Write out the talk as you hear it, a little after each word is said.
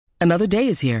Another day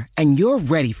is here, and you're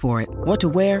ready for it. What to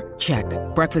wear? Check.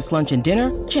 Breakfast, lunch, and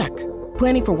dinner? Check.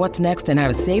 Planning for what's next and how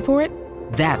to save for it?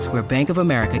 That's where Bank of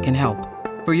America can help.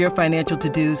 For your financial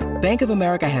to-dos, Bank of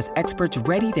America has experts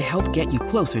ready to help get you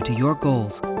closer to your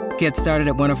goals. Get started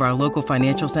at one of our local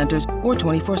financial centers or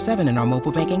 24/7 in our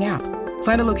mobile banking app.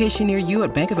 Find a location near you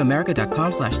at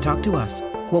bankofamerica.com/talktous.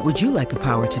 What would you like the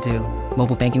power to do?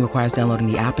 Mobile banking requires downloading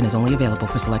the app and is only available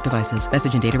for select devices.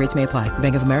 Message and data rates may apply.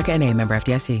 Bank of America N.A., member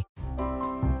FDIC.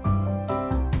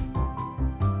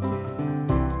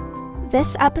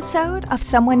 This episode of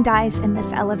Someone Dies in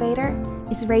This Elevator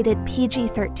is rated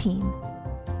PG-13.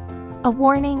 A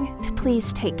warning to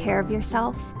please take care of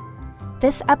yourself.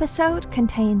 This episode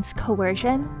contains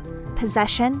coercion,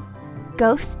 possession,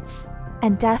 ghosts,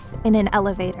 and death in an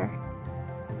elevator.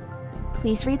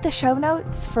 Please read the show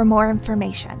notes for more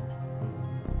information.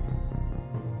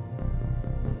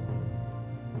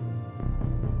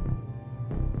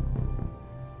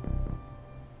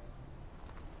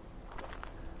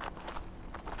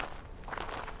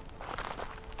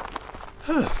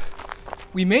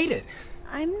 We made it.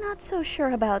 I'm not so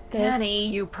sure about this. Annie,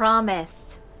 you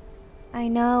promised. I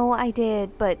know I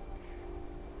did, but...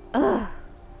 Ugh.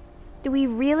 Do we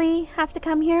really have to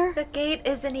come here? The gate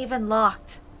isn't even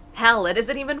locked. Hell, it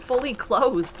isn't even fully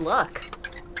closed. Look.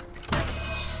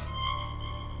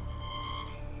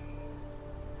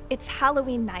 It's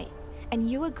Halloween night, and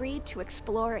you agreed to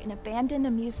explore an abandoned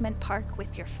amusement park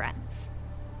with your friends.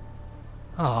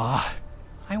 Aw,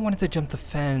 I wanted to jump the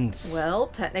fence. Well,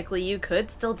 technically you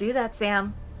could still do that,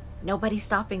 Sam. Nobody's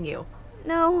stopping you.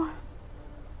 No.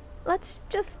 Let's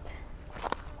just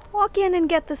walk in and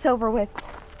get this over with.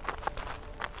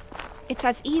 It's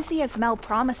as easy as Mel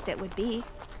promised it would be.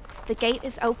 The gate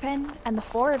is open, and the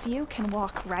four of you can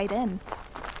walk right in.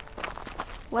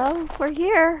 Well, we're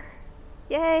here.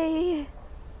 Yay.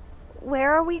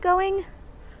 Where are we going?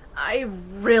 I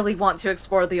really want to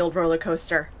explore the old roller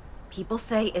coaster. People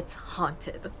say it's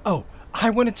haunted. Oh, I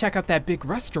want to check out that big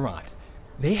restaurant.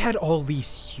 They had all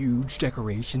these huge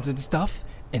decorations and stuff,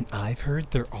 and I've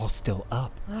heard they're all still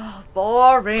up. Oh,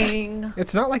 boring.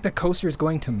 It's not like the coaster is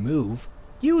going to move.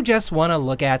 You just want to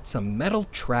look at some metal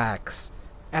tracks.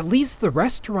 At least the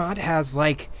restaurant has,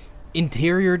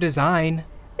 interior design.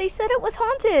 They said it was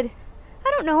haunted.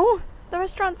 I don't know. The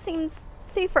restaurant seems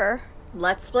safer.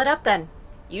 Let's split up then.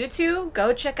 You two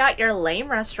go check out your lame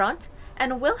restaurant,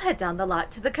 and we'll head down the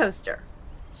lot to the coaster.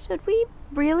 Should we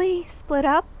really split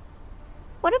up?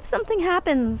 What if something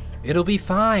happens? It'll be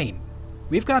fine.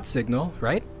 We've got signal,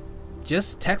 right?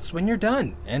 Just text when you're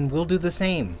done, and we'll do the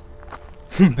same.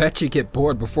 Bet you get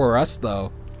bored before us,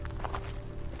 though.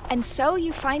 And so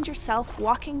you find yourself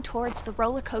walking towards the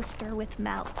roller coaster with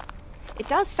Mel. It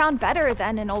does sound better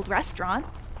than an old restaurant.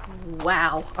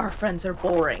 Wow, our friends are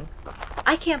boring.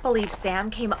 I can't believe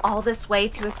Sam came all this way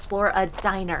to explore a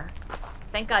diner.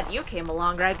 Thank God you came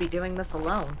along or I'd be doing this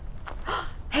alone.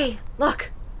 Hey,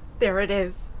 look! There it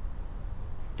is.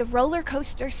 The roller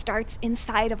coaster starts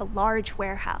inside of a large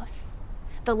warehouse.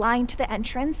 The line to the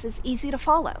entrance is easy to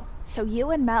follow, so you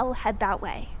and Mel head that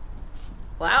way.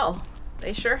 Wow,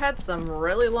 they sure had some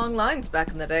really long lines back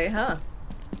in the day, huh?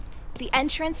 The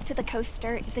entrance to the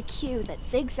coaster is a queue that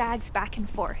zigzags back and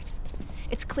forth.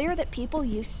 It's clear that people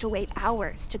used to wait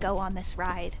hours to go on this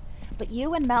ride, but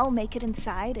you and Mel make it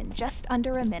inside in just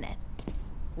under a minute.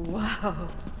 Whoa,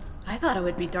 I thought it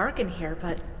would be dark in here,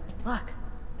 but look,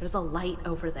 there's a light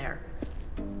over there.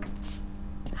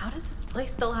 How does this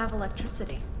place still have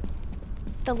electricity?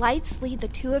 The lights lead the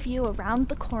two of you around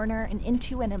the corner and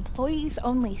into an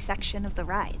employees-only section of the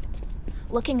ride.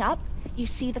 Looking up, you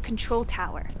see the control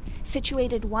tower,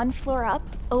 situated one floor up,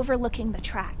 overlooking the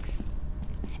tracks.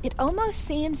 It almost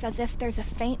seems as if there's a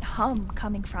faint hum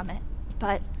coming from it,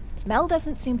 but Mel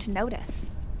doesn't seem to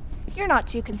notice. You're not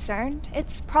too concerned.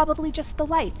 It's probably just the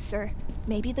lights, or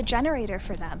maybe the generator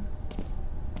for them.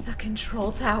 The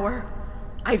control tower?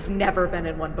 I've never been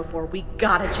in one before. We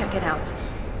gotta check it out.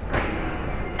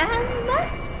 And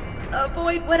let's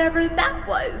avoid whatever that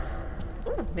was.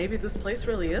 Ooh, maybe this place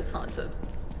really is haunted.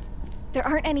 There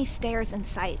aren't any stairs in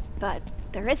sight, but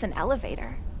there is an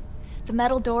elevator. The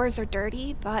metal doors are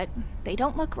dirty, but they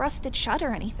don't look rusted shut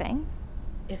or anything.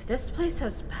 If this place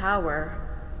has power,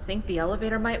 think the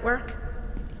elevator might work?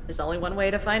 There's only one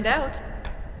way to find out.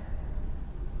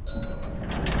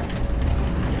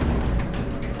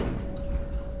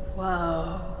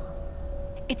 Whoa.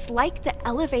 It's like the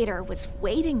elevator was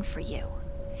waiting for you.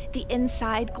 The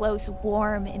inside glows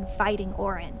warm, inviting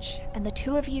orange, and the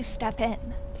two of you step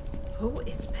in. Who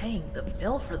is paying the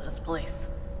bill for this place?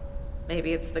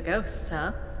 Maybe it's the ghosts,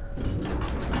 huh?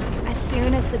 As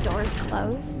soon as the doors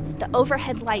close, the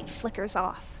overhead light flickers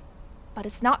off. But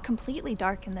it's not completely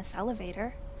dark in this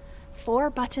elevator. 4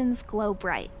 buttons glow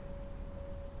bright.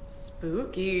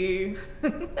 Spooky.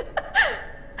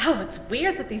 Oh, it's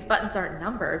weird that these buttons aren't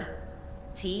numbered.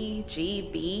 T, G,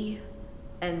 B,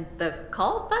 and the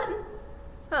call button?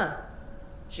 Huh.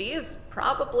 G is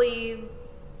probably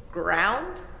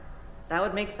ground? That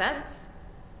would make sense.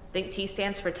 Think T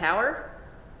stands for tower?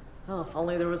 Oh, if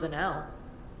only there was an L.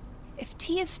 If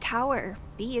T is tower,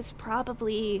 B is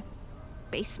probably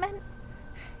basement?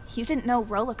 You didn't know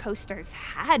roller coasters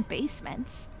had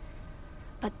basements.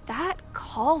 But that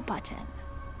call button,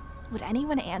 would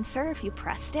anyone answer if you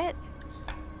pressed it?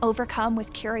 Overcome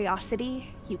with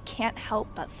curiosity, you can't help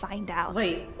but find out.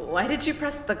 Wait, why did you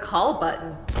press the call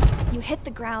button? You hit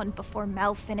the ground before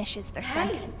Mel finishes their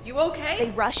sentence. You okay?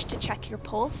 They rush to check your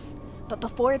pulse, but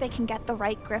before they can get the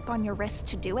right grip on your wrist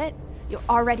to do it, you're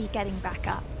already getting back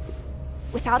up.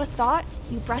 Without a thought,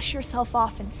 you brush yourself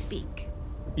off and speak.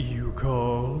 You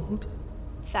called?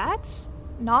 That's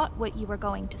not what you were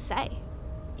going to say.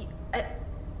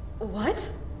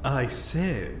 What? I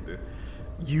said,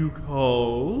 you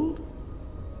called?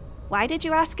 Why did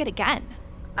you ask it again?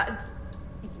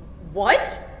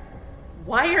 What?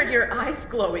 Why are your eyes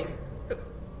glowing?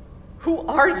 Who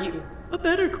are you? A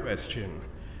better question.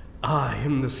 I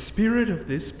am the spirit of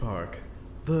this park,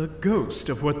 the ghost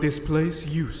of what this place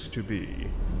used to be.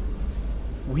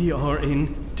 We are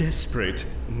in desperate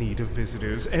need of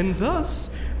visitors, and thus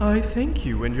I thank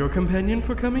you and your companion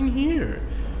for coming here.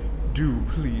 Do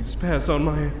please pass on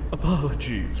my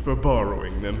apologies for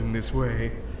borrowing them in this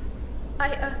way.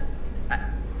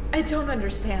 I don't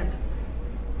understand.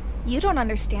 You don't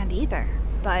understand either,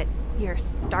 but you're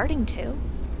starting to.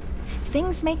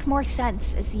 Things make more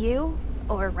sense as you,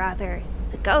 or rather,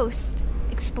 the ghost,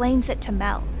 explains it to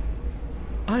Mel.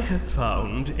 I have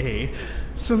found a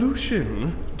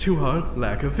solution to our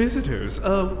lack of visitors,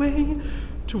 a way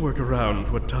to work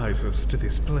around what ties us to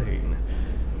this plane.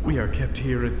 We are kept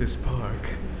here at this park,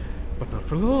 but not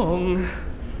for long.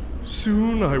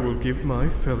 Soon I will give my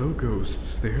fellow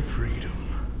ghosts their freedom.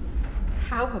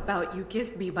 How about you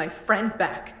give me my friend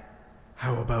back?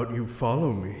 How about you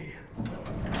follow me?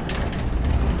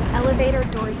 Elevator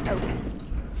doors open.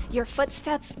 Your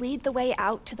footsteps lead the way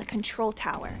out to the control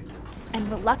tower, and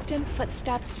reluctant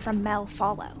footsteps from Mel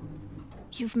follow.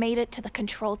 You've made it to the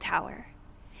control tower.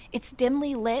 It's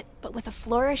dimly lit, but with a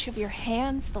flourish of your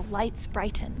hands, the lights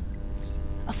brighten.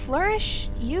 A flourish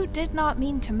you did not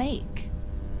mean to make,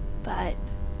 but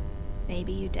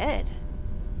maybe you did.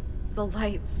 The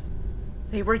lights,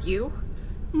 they were you?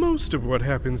 Most of what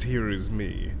happens here is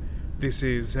me. This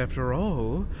is, after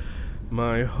all,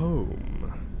 my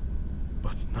home.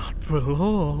 But not for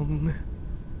long.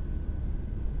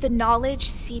 The knowledge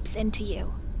seeps into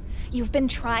you. You've been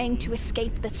trying to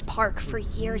escape this park for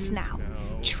years now,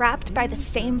 trapped by the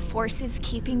same forces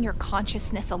keeping your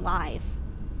consciousness alive.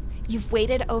 You've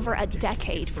waited over a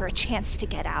decade for a chance to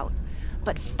get out,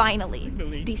 but finally,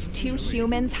 these 2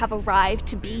 humans have arrived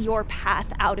to be your path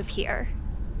out of here.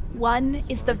 One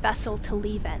is the vessel to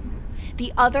leave in.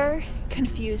 The other,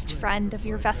 confused friend of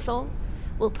your vessel,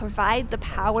 will provide the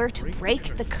power to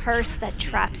break the curse that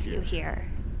traps you here.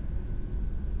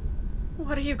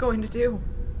 What are you going to do?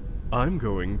 I'm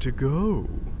going to go.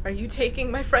 Are you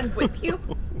taking my friend with you?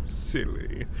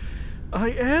 Silly.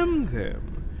 I am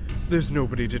them. There's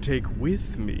nobody to take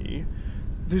with me.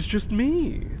 There's just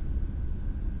me.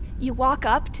 You walk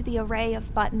up to the array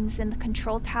of buttons in the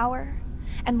control tower,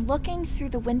 and looking through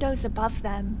the windows above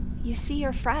them, you see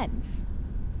your friends.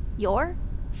 Your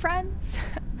friends?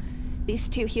 These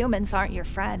 2 humans aren't your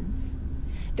friends.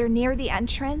 They're near the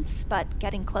entrance, but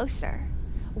getting closer.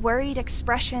 Worried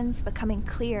expressions becoming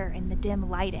clear in the dim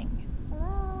lighting.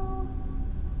 Hello?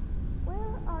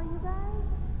 Where are you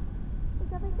guys?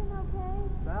 Is everything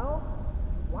okay? Mel,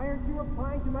 why aren't you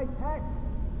replying to my text?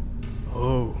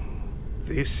 Oh,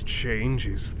 this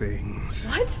changes things.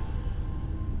 What?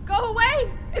 Go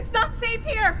away! It's not safe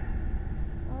here!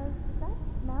 Is that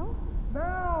Mel?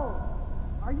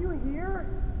 Mel, are you here?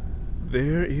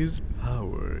 There is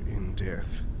power in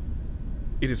death.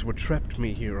 It is what trapped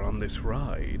me here on this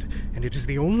ride, and it is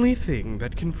the only thing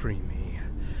that can free me.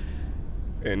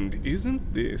 And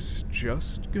isn't this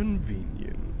just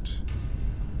convenient?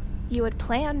 You had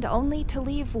planned only to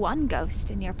leave one ghost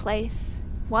in your place,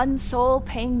 one soul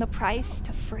paying the price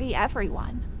to free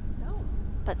everyone. No.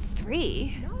 But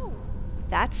 3? No.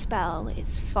 That spell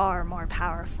is far more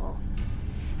powerful.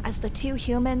 As the 2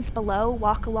 humans below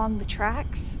walk along the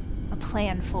tracks, a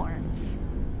plan forms.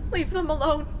 Leave them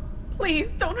alone.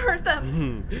 Please, don't hurt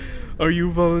them. Are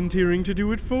you volunteering to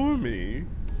do it for me?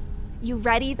 You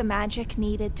ready the magic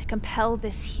needed to compel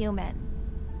this human.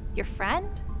 Your friend?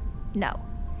 No.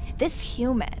 This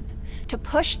human. To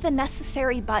push the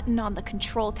necessary button on the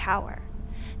control tower.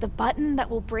 The button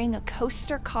that will bring a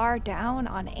coaster car down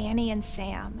on Annie and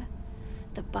Sam.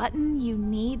 The button you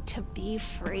need to be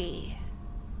free.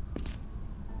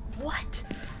 What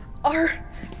are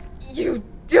you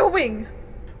doing?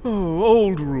 Oh,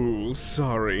 old rules,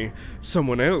 sorry.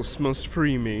 Someone else must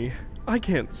free me. I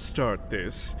can't start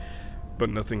this.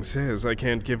 But nothing says I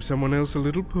can't give someone else a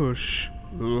little push.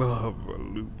 Love a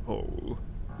loophole.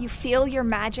 You feel your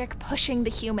magic pushing the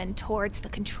human towards the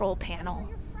control panel.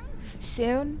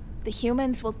 Soon, the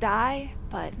humans will die,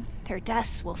 but their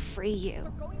deaths will free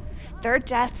you. Their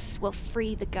deaths will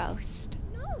free the ghost.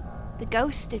 The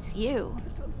ghost is you,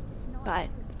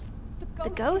 but the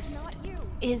ghost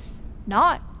is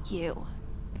not you.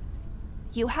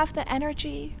 You have the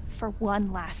energy for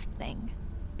one last thing.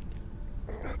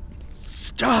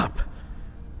 Stop!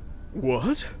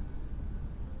 What?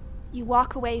 You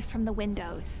walk away from the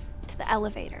windows to the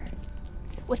elevator.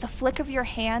 With a flick of your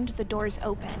hand, the doors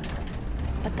open.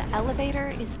 But the elevator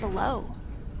is below.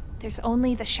 There's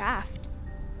only the shaft.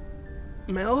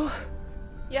 Mel?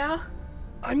 Yeah?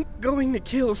 I'm going to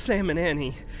kill Sam and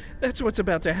Annie. That's what's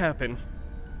about to happen.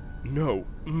 No,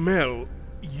 Mel,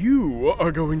 you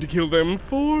are going to kill them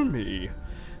for me.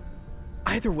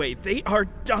 Either way, they are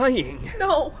dying.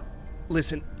 No.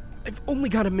 Listen, I've only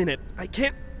got a minute. I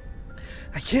can't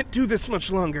do this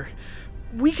much longer.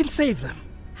 We can save them.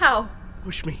 How?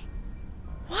 Push me.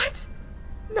 What?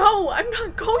 No, I'm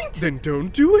not going to. Then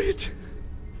don't do it.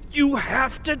 You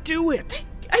have to do it.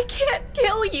 I can't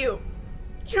kill you.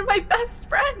 You're my best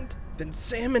friend. Then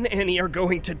Sam and Annie are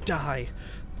going to die.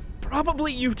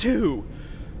 Probably you too.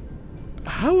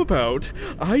 How about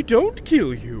I don't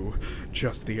kill you?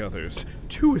 Just the others.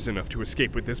 2 is enough to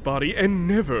escape with this body and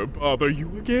never bother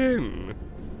you again.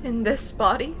 In this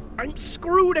body? I'm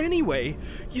screwed anyway.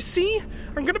 You see?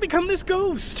 I'm gonna become this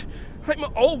ghost. I'm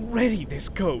already this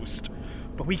ghost.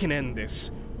 But we can end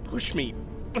this. Push me.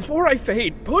 Before I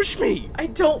fade, push me! I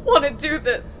don't want to do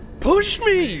this. Push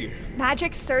me!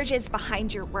 Magic surges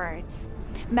behind your words.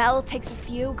 Mel takes a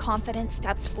few confident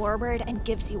steps forward and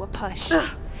gives you a push.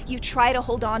 You try to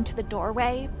hold on to the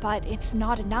doorway, but it's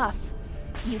not enough.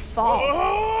 You fall.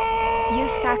 You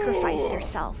sacrifice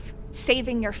yourself,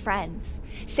 saving your friends,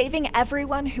 saving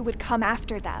everyone who would come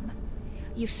after them.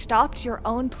 You've stopped your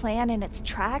own plan in its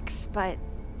tracks, but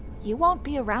you won't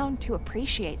be around to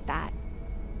appreciate that.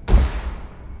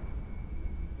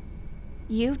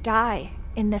 You die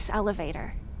in this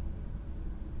elevator.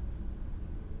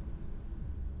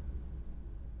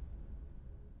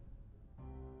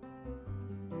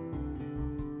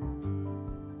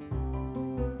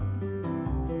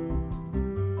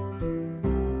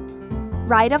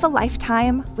 Ride of a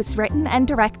Lifetime was written and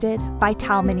directed by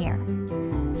Tal Minear.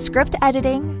 Script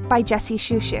editing by Jesse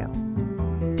Shushu.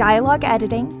 Dialogue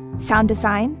editing, sound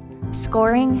design,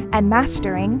 scoring, and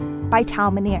mastering by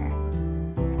Tal Minear.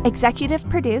 Executive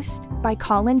produced by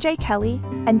Colin J. Kelly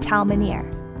and Tal Minear.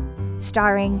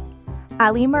 Starring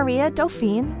Ali Maria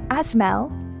Dauphine as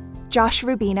Mel, Josh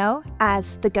Rubino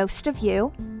as The Ghost of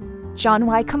You, John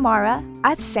Y. Kamara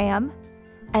as Sam,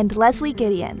 and Leslie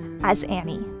Gideon as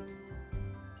Annie.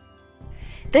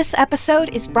 This episode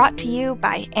is brought to you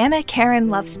by Anna Karen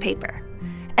Loves Paper.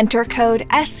 Enter code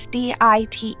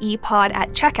SDITEPOD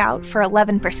at checkout for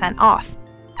 11% off,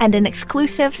 and an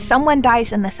exclusive Someone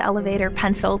Dies in This Elevator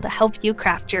pencil to help you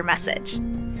craft your message.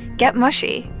 Get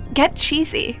mushy, get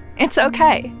cheesy, it's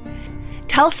okay.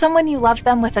 Tell someone you love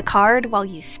them with a card while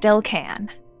you still can.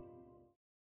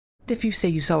 If you say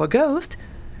you saw a ghost,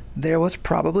 there was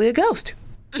probably a ghost.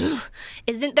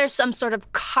 Isn't there some sort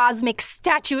of cosmic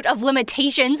statute of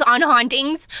limitations on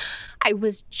hauntings? I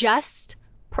was just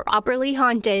properly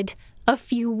haunted a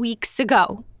few weeks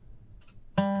ago.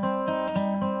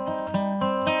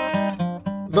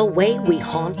 The Way We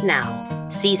Haunt Now,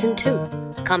 Season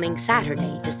 2, coming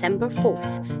Saturday, December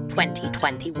 4th,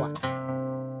 2021.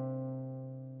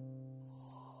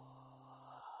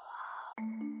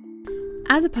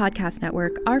 As a podcast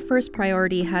network, our first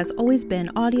priority has always been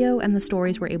audio and the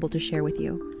stories we're able to share with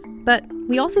you. But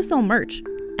we also sell merch,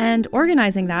 and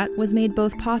organizing that was made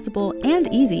both possible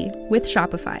and easy with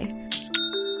Shopify.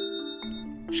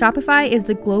 Shopify is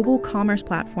the global commerce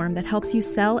platform that helps you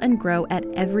sell and grow at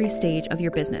every stage of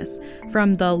your business,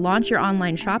 from the launch your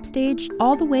online shop stage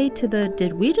all the way to the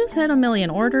did we just hit 1 million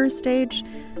orders stage.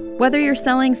 Whether you're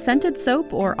selling scented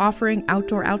soap or offering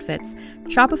outdoor outfits,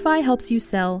 Shopify helps you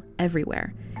sell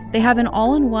everywhere. They have an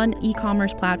all-in-one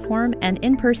e-commerce platform and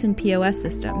in-person POS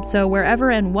system, so wherever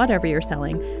and whatever you're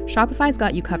selling, Shopify's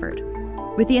got you covered.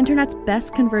 With the internet's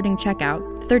best converting checkout,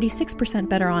 36%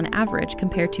 better on average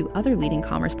compared to other leading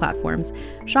commerce platforms,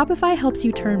 Shopify helps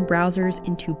you turn browsers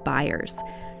into buyers.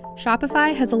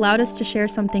 Shopify has allowed us to share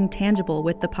something tangible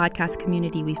with the podcast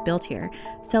community we've built here,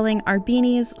 selling our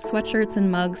beanies, sweatshirts, and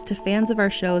mugs to fans of our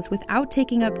shows without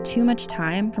taking up too much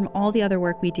time from all the other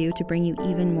work we do to bring you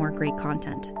even more great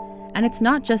content. And it's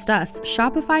not just us.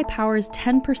 Shopify powers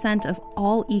 10% of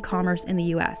all e-commerce in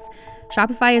the US.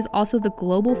 Shopify is also the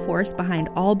global force behind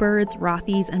Allbirds,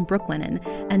 Rothy's, and Brooklinen,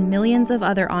 and millions of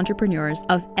other entrepreneurs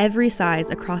of every size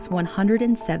across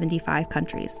 175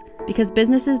 countries. Because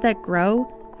businesses that grow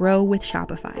with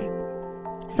Shopify.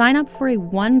 Sign up for a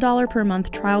 $1 per month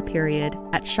trial period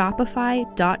at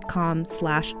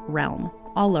shopify.com/realm,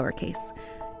 all lowercase.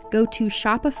 Go to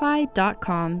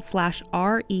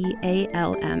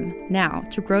shopify.com/REALM now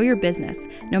to grow your business,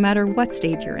 no matter what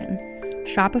stage you're in.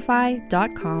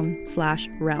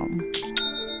 Shopify.com/realm.